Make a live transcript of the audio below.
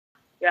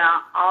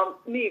Yeah,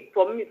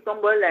 for me,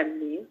 somebody like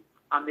me,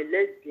 I'm a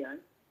lesbian.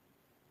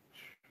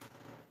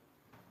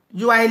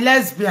 You are a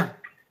lesbian?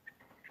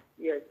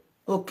 Yes.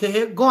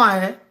 Okay, go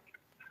ahead.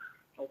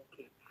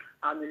 Okay,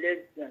 I'm a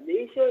lesbian. The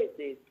issue is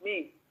this,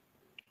 me,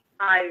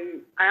 I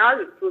have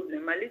a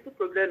problem. My little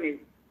problem is,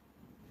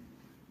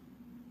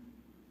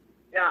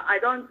 yeah, I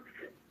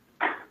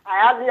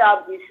hardly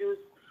have issues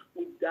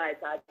with guys.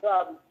 I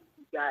don't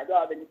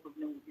have any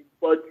problem with it,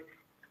 but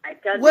I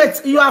can't.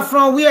 Wait, you are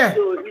from where?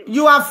 So,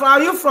 you are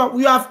from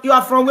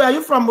where? Are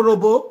you from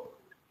Urhobo?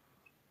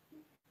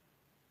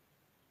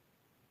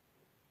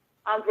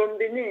 I'm from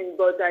Benin,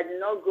 but I did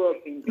not grow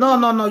up in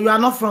Benin. No, you are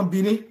not from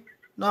Benin.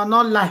 No,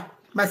 not lie.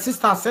 My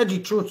sister said the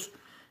truth.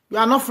 You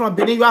are not from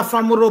Benin, you are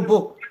from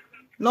Urhobo.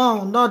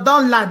 No,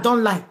 don't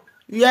lie.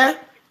 Yeah?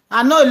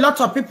 I know a lot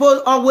of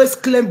people always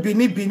claim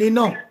Benin.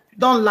 No,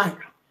 don't lie.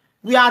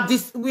 We are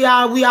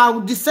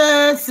the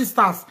same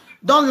sisters.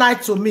 Don't lie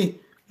to me.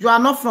 You are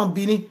not from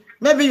Benin.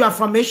 Maybe you are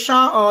from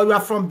Asia or you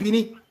are from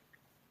Benin.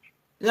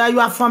 Yeah, you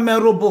are from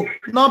Urhobo,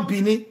 not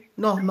Benin.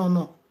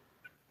 No.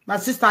 My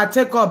sister, I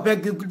take up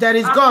beg you. There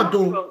is God,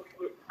 though.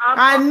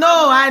 I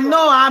know.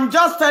 I'm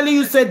just telling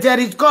you, say there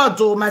is God,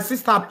 though, my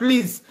sister.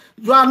 Please,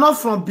 you are not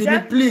from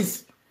Benin.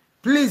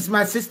 Please,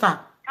 my sister.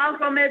 I'm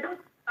from Edo.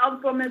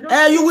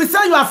 You will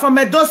say you are from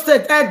Edo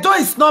State. Edo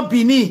is not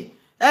Benin.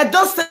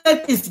 Edo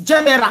State is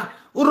general.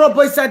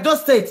 Urhobo is Edo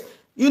State.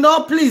 You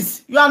know,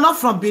 please, you are not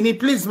from Benin.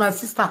 Please, my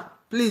sister.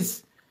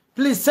 Please,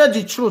 say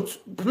the truth.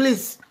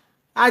 Please,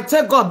 I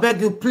take God, beg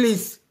you,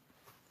 please.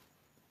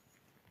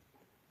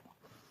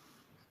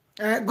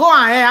 Go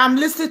ahead. I'm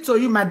listening to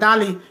you, my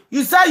darling.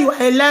 You say you are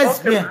a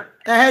lesbian.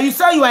 Okay, you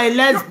say you are a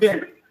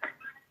lesbian.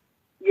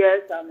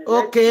 Yes, I'm a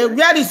okay, lesbian.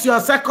 Where is your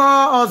second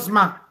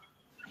husband?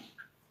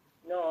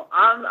 No,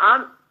 I'm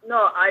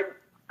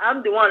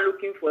the one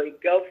looking for a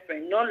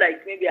girlfriend. Not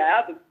like maybe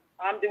I'm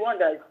the one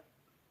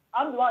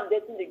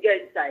dating the girl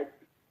inside.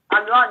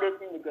 I'm the one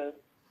dating the girl.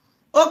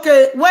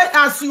 Okay, well,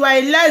 as you are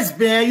a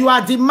lesbian, you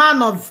are the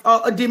man of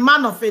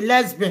a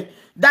lesbian.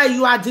 That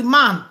you are the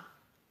man.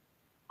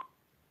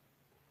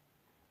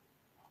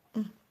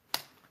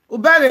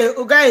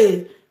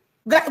 Okay,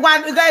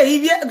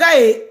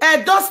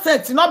 Edo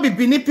State, not be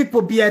Benin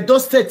people be Edo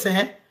State,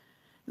 eh?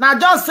 Now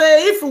just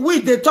say if we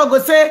they talk, go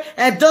say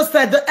Edo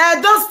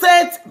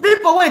State,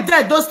 people wait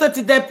there Edo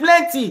State, there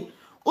plenty.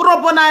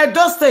 Urhobo na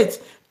Edo State,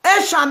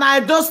 Asia na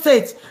Edo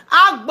State,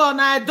 Agbo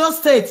na Edo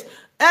State.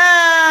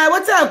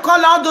 What do you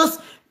call all those?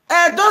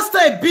 Edo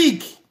State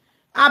big.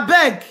 I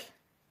beg.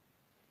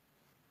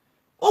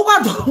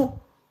 What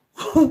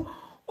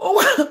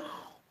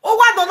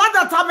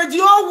another time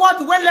you all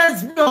want when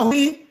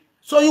lesbian?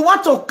 So you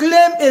want to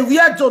claim a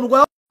weird zone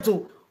well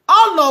to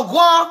all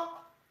logo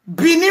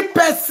Bini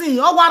person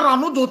or what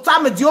another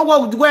time you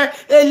want where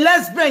a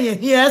lesbian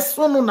here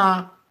soon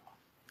now.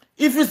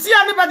 If you see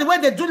anybody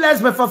where they do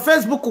lesbian for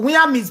Facebook, we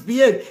are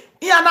misbehave.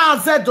 Here now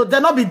said they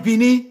not be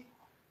Bini.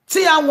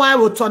 Tia why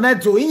will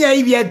tornado in your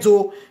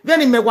eviedo.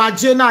 Then in me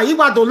wajena, you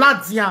want to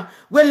Latia,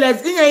 well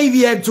let's in your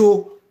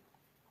eviedo.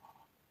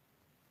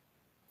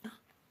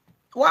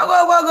 Why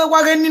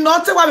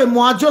not why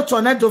more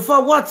tornado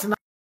for what now?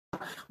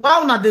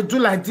 Why not they do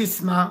like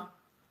this now?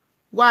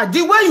 Why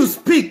the way you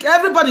speak,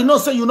 everybody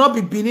knows so you not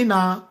be Benin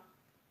now.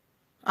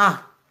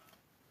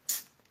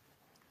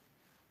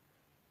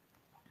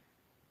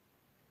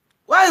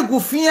 Why you go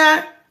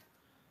fear?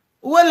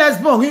 Well,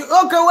 let's go. Okay,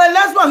 well,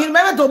 let's go. He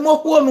never to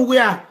more one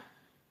where.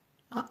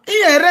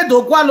 Iyore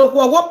do kwa lo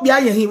kwa wo bia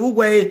ye hin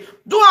we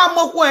do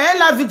amoko e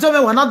la video me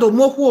wana do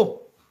moko.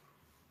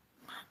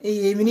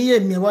 Mi ni ye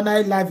mi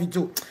wana live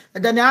video.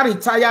 And then I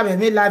retire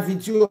me live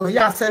video.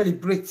 Yeah,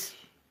 celebrate.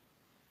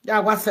 Yeah,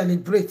 what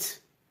celebrate?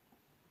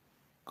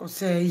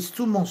 Because it's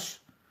too much.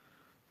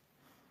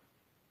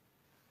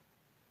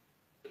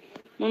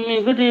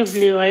 Mommy, good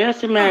evening. I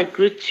just may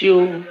greet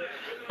you.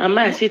 I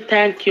might say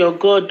thank you,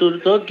 God.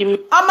 Don't give me.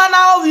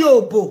 Amana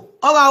Urhobo.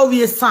 Oga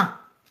Owie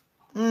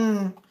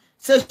san.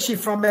 Say she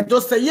from Edo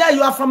State. Yeah,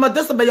 you are from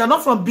Edo State, but you're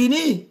not from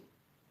Benin.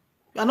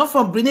 You're not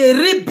from Benin.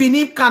 Real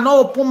Benin cannot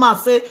open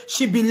mouth say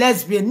she be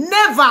lesbian.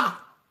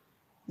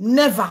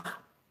 Never.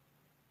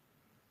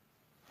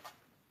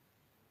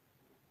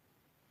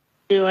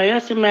 I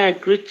just may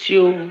greet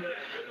you.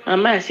 I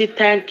might say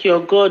thank you,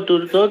 God.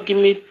 Don't give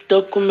me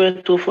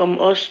document from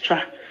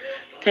Austria.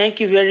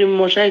 Thank you very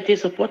much. I take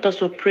support us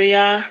for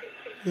prayer.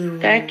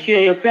 Thank you.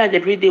 Your prayer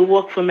that really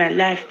work for my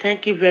life.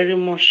 Thank you very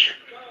much.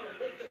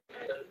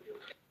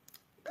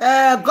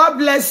 God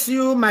bless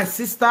you, my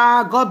sister.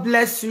 God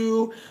bless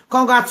you.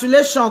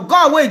 Congratulations.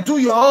 God will do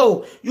your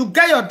own. You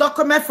get your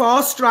document for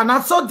Austria.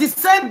 And so the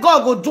same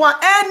God will do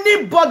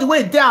anybody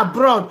where they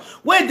abroad,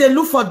 where they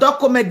look for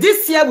document.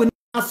 This year we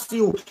ask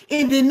you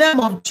in the name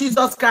of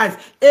Jesus Christ.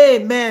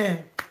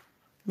 Amen.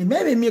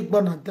 Maybe me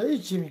gonna tell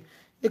you.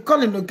 You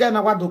call him again.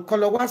 I want to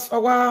call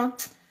her.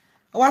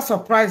 What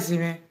surprise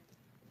me?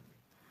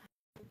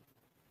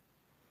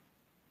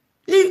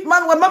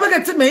 Man, when mama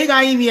get to me,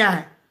 I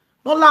here.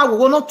 No la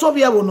wo no to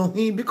be no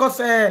him because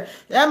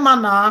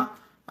man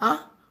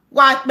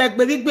Why make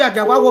baby be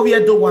again? Why will we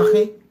do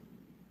working?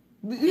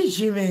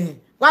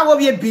 Why will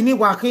we be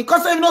working?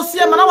 Because if no see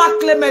man, I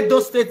claim Edo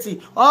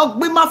State. Or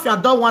we mafia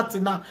don't want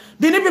it now.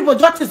 Benin people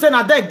just say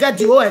that they get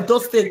the whole Edo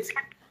State.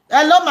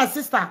 Hello, my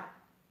sister.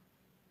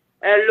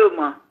 Hello,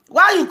 ma.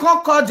 Why you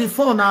can't call the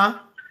phone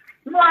now?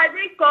 No, I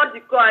didn't call the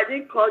call. I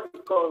didn't call the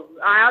call.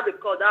 I have the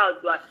call. That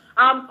was why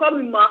I'm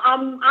coming, ma.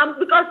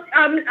 Because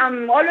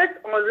I'm always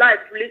on live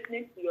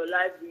listening to your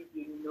live video.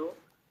 You know,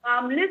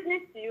 I'm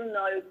listening to you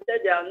now. You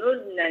said there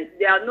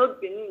are no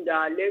Benin that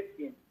are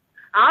lesbian.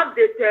 I've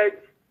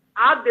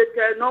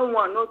dated no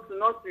one, not two,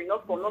 not three,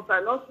 not four, not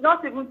five,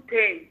 not even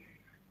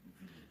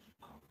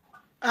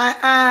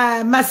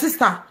 10. My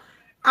sister,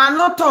 I'm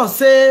not to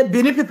say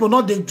Benin people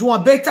know they do,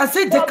 but I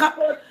say they can.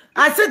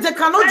 I said they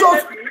cannot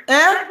just.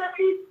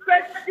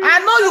 I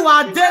know you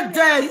are dead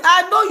there.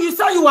 I know you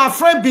said you were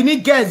afraid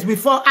Benin girls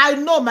before. I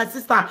know, my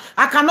sister.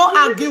 I cannot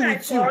argue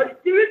with you.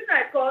 The reason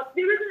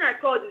I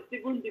called is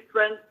even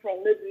different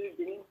from maybe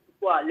Benin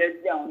people are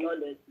lesbian or not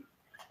lesbian.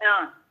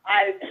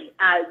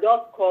 I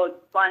just called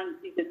fine.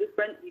 It's a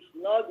different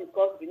issue, not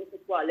because Benin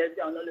people are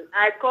lesbian or not lesbian.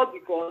 I called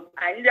because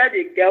I needed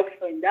a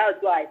girlfriend.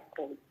 That's why I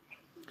called.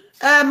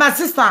 My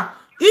sister,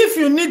 if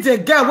you need a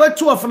girl, where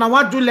two of them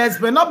want to do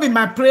lesbian, not be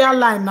my prayer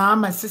line now,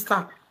 my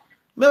sister.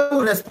 May we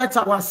respect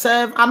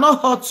ourselves. I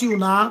not hurt you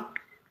now.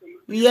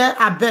 Yeah,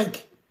 I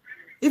beg.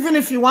 Even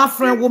if you want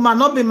friend woman,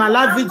 not be my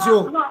live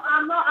video. No,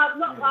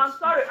 I'm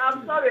sorry.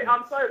 I'm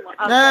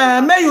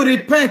sorry. May you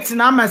repent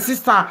now, my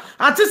sister.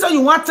 I think so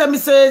you want to tell me,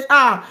 say,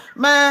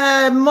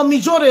 my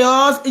mommy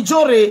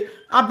Iyore,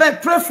 I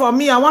beg, pray for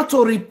me. I want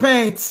to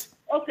repent.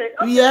 Okay.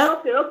 Yeah?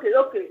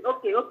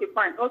 Okay,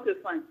 fine.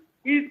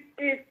 If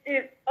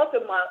okay,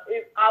 ma,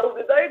 I will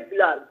be very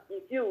glad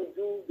if you will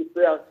do the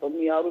prayers for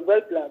me. I will be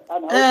very glad.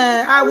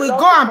 I will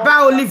go and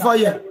buy olive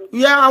oil.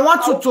 Yeah, I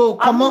want you to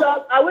come on.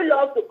 I will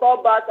love to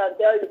call back and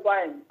tell you,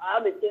 fine, I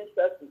am a changed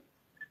person.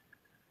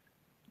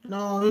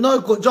 No,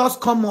 you could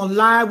just come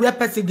online where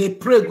person they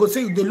pray, go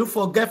say they look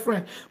for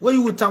girlfriend. Where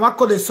you would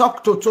tawako the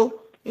sock toto.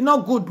 It's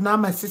not good now,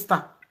 my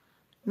sister.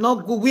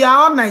 Not good. We are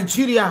all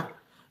Nigeria.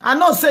 I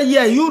know say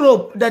yeah,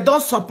 Europe, they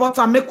don't support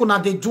and make una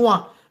they do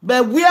one.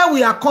 But where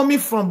we are coming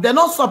from, they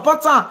don't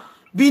support her.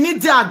 Benin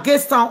they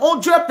against her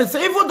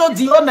 100%. Even though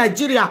the whole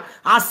Nigeria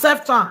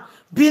accept her,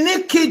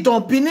 Benin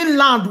kingdom, Benin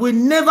land will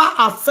never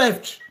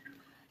accept.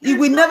 It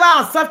will never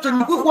accept it.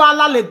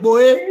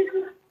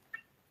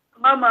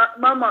 Mama,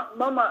 I'm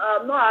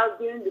not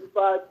arguing the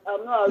fact.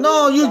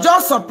 No, you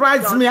just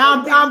surprised me.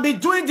 I've been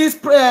doing this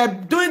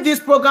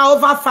program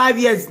over 5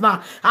 years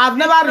now. I've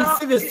never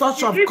received a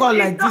such of call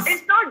like this.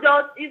 It's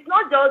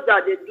not just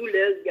that they do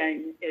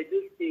lesbian in Edo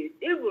State.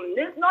 Even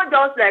it's not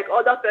just like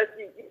other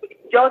persons.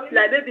 Just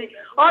like maybe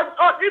or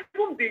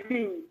even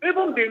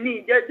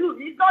Benin, they do.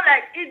 It's not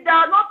like they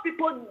are not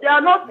people. They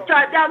are not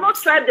tribes.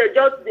 They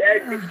just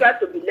describe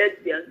to be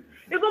lesbians.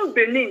 Even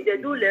Benin, they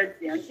do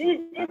lesbians.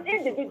 It's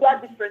individual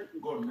differences.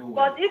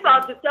 But if I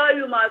have to tell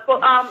you,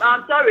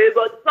 I'm sorry,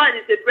 but fine,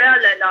 it's a prayer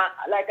line.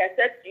 Like I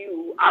said to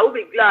you, I will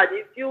be glad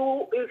if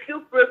you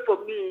pray for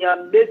me.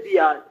 Maybe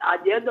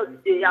at the end of the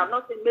day, I'm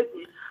not saying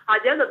maybe.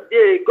 At the end of the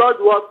day, God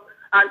works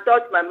and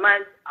touch my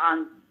mind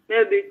and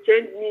maybe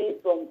change me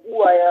from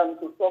who I am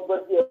to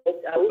somebody else.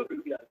 I will be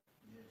glad.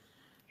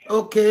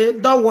 Okay,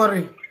 don't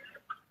worry.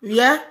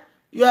 Yeah,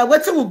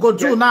 what we go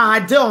do now? I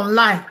do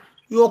online.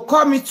 You'll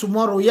call me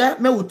tomorrow, yeah?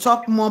 May we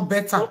talk more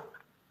better.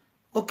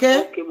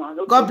 Okay? Okay, man.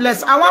 Okay, God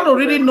bless. I want to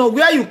really know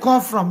where you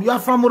come from. You are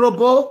from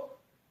Urhobo?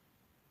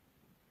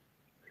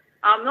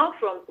 I'm not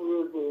from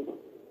Urhobo.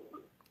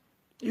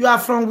 You are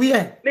from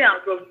where? Me,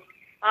 I'm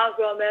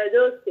from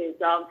Edo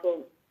State. I'm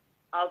from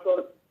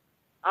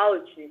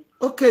Auchi.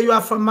 Okay, you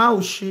are from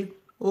Auchi.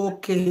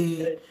 Okay.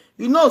 Yes.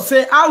 You know,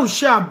 say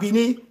Auchi and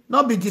Benin,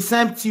 not be the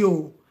same to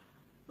you.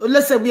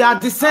 Let's say we are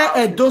the same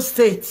Edo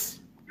State.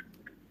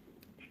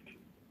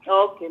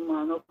 Okay,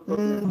 man. No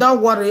problem.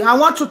 Don't worry. I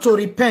want you to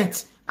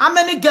repent. How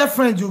many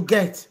girlfriends you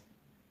get?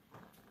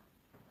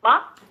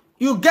 Ma?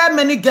 You get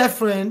many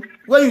girlfriends?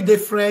 Where you the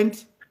friend?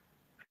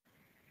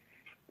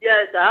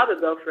 Yes, I have a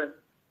girlfriend.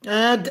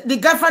 The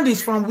girlfriend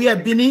is from where?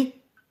 Benin?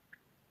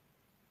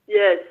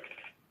 Yes.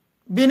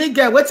 Benin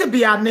girl, what will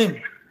be her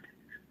name?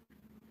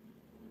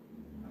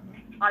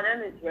 Her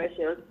name is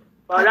Rachel.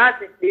 Well,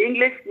 that is the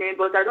English name,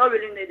 but I don't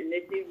really know the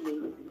native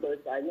name because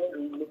I know the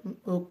English.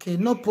 Okay,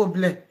 no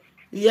problem.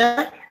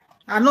 Yeah,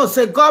 I know.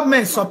 Say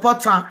government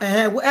support her.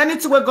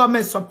 Anything where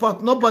government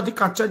support, nobody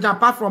can change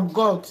apart from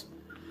God.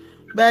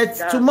 But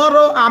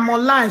tomorrow I'm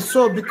online,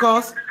 so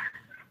because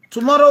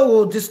tomorrow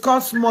we'll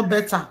discuss more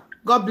better.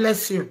 God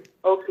bless you.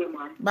 Okay,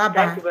 man. Bye bye.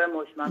 Thank you very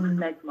much, man.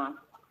 Thanks, man.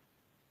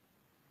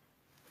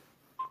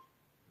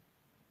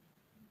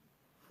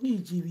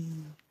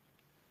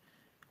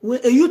 We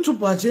a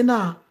YouTuber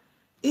jena.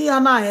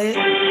 Iyana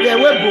yeah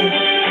webo.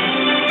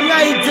 Iya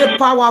ite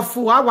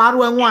powerful.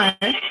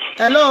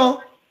 Hello.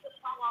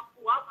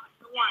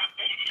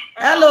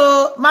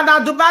 Hello,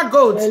 Madam Dubai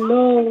Goat.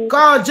 Hello.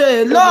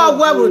 Koje, Lord,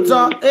 where we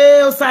talk?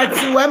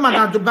 Society where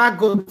Madam Dubai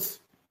Goat.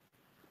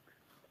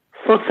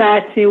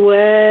 Society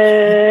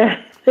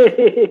where.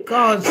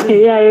 Cause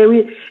yeah,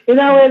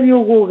 ina we mi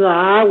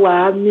uguga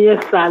wa mi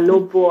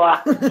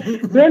saloboa.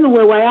 When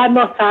we were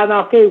not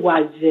sana ke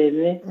wa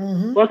jeme.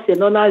 But se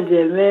no na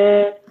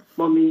jeme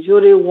mo mi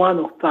jore one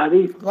of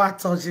Paris. what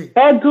toji?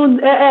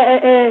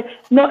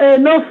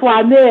 No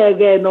for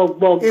ege no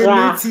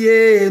boga.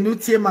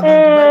 Enutie madam.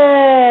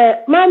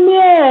 Mami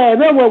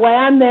me we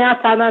were ne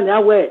atana na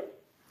we.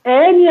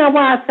 Any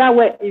awa asa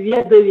we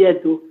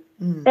iviedo.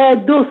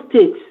 Edo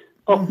State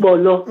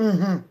Okpolo.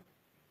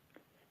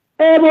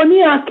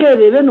 Ebony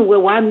akere benu we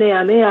wane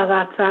ane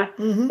agata.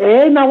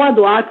 Na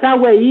wado ata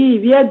we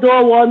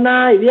iviedo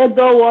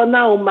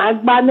wona o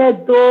magbane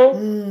do.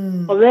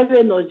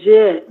 Orebe no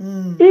je.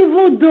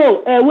 Even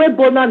though we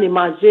bona ni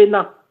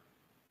majena.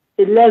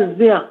 A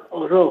lesbian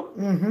oro.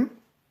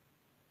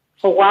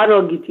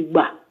 Owaro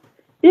gitigba.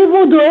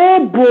 Even though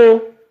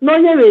ebo no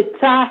ye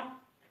reta.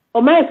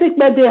 O ma sik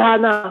bede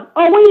hana.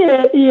 O we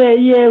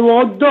ye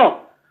wodo.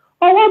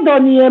 Owodo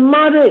ni e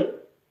mare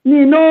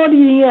ni no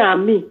ri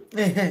ami.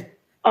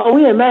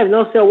 We e ma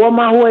no se wo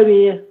ma ho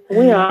emi.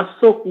 We a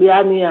so bi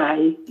ani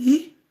ai.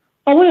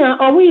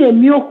 We e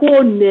mi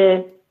okwo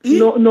ne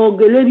no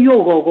geleri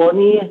ogogo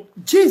ni.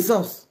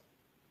 Jesus.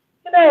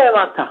 Ene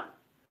mata.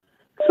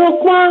 So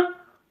kwa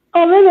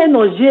o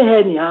no je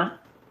he ni a.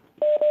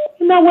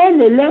 Ina we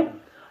lele.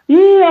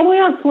 We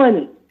a so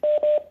ni.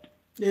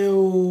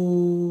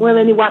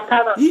 We ni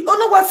watana.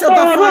 Ono wa se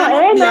ba fa.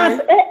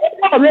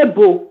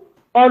 Rebo.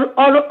 Un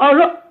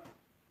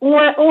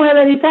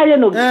hereditario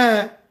no.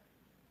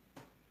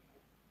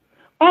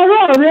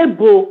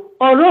 Rebo.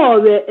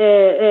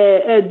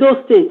 Edo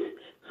State.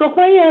 So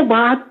when you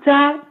bata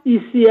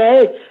isi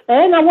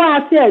na wa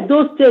ati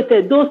Edo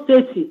State.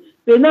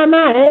 Be na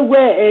we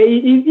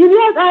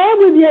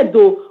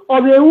Edo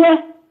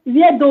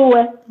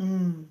we.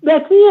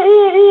 But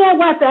here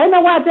wata na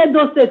wa ati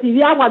Edo State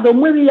vi awado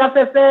mwe ya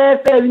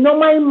fe no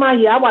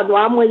mai ya awado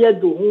amoye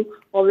do hu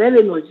o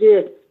rele no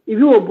je.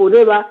 Ibi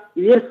oboreba,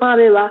 ibi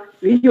sanreba,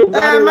 ibi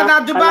oboreba.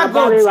 Madam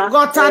Dubago,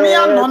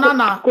 Gotania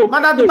nonana.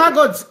 Madam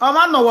Dubago, o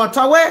ma no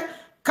water we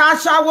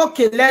kasha wo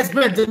ke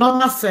lesbian de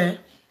no say.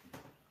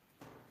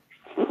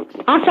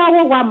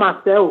 Ashawo wa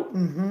masel.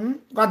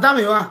 Madam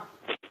you are.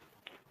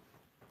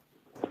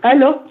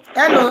 Hello.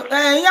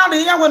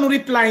 Ya when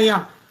reply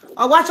ya.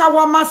 O wa sha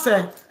wo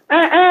mase.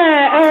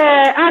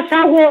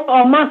 Ashawo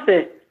o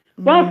mase.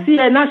 Bo si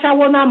na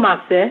ashawo na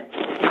mase.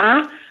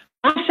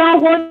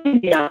 Ashawo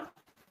ya.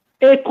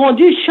 A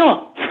condition,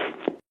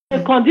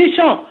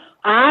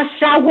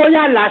 shawo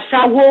ya la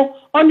shawo,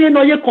 only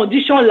no ye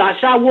condition la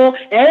shawo,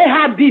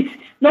 habit,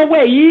 no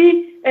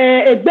way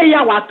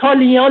egbeyawo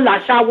atoliyan la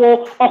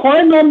shawo,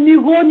 okorin no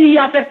nigo ni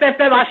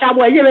afefe la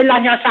shawo, eye la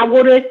nya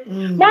shawo re.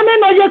 One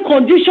no ye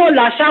condition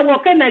la shawo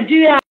ke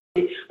Nigeria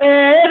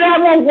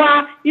erawo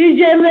wa,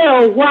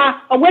 ijele wa,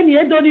 when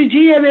you don't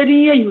ji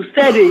you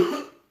said it.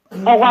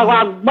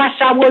 Wa gba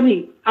shawo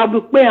ni,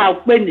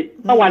 abupe ni,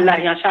 o wa la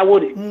nya shawo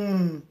re.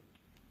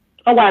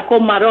 Owa ko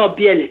maro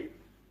biele.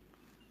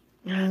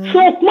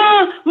 So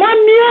ma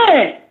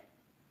mie.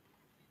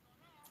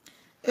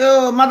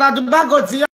 Madam Dubago